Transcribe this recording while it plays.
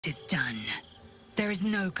is done. There is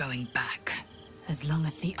no going back. As long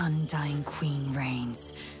as the Undying Queen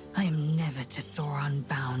reigns, I am never to soar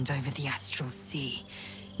unbound over the astral sea,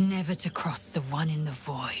 never to cross the one in the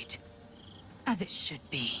void. As it should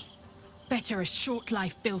be. Better a short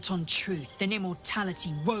life built on truth than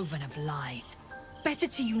immortality woven of lies. Better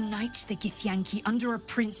to unite the Githyanki under a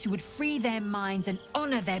prince who would free their minds and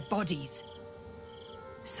honor their bodies.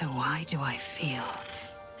 So why do I feel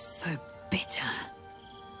so bitter?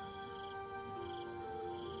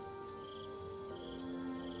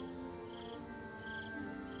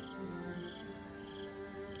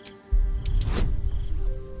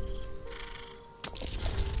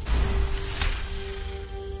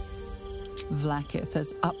 Vlaakith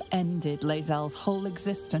has upended Lae'zel's whole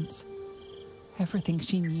existence. Everything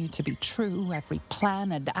she knew to be true, every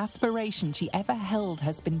plan and aspiration she ever held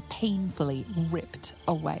has been painfully ripped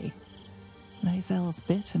away. Lae'zel's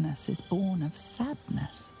bitterness is born of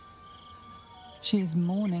sadness. She is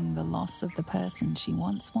mourning the loss of the person she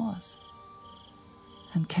once was,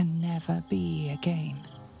 and can never be again.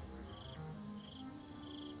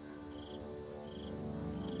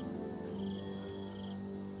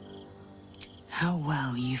 How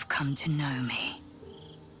well you've come to know me.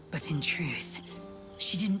 But in truth,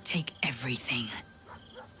 she didn't take everything.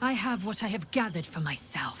 I have what I have gathered for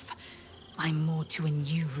myself. I'm moored to a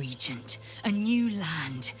new regent, a new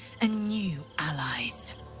land, and new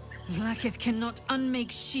allies. Vlaakith cannot unmake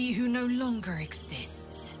she who no longer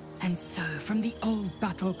exists. And so, from the old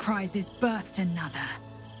battle cries is birthed another.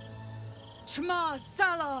 Shma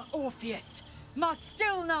Zala Orpheus, Ma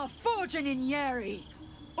Stilna Forgin in Yeri.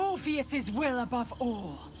 Orpheus's will above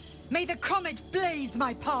all. May the comet blaze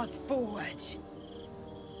my path forward.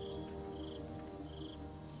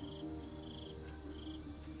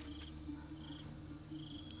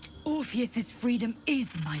 Orpheus's freedom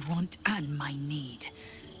is my want and my need.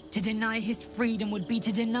 To deny his freedom would be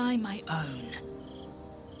to deny my own.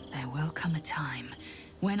 There will come a time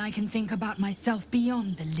when I can think about myself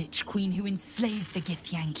beyond the Lich Queen who enslaves the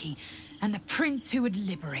Githyanki and the prince who would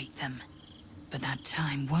liberate them. But that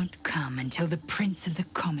time won't come until the Prince of the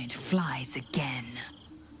Comet flies again.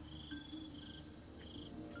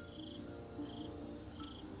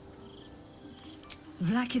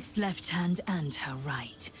 Vlaakith's left hand and her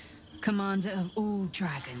right. Commander of all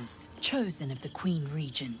dragons, chosen of the Queen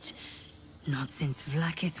Regent. Not since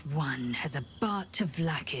Vlaakith I has a Bart of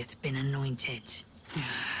Vlaakith been anointed.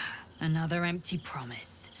 Another empty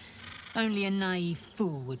promise. Only a naive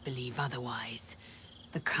fool would believe otherwise.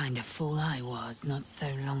 The kind of fool I was not so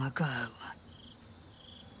long ago.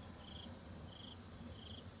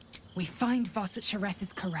 We find Voss at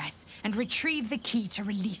Sharess's caress and retrieve the key to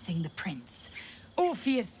releasing the prince.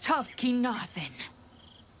 Orpheus Tough Kinazin.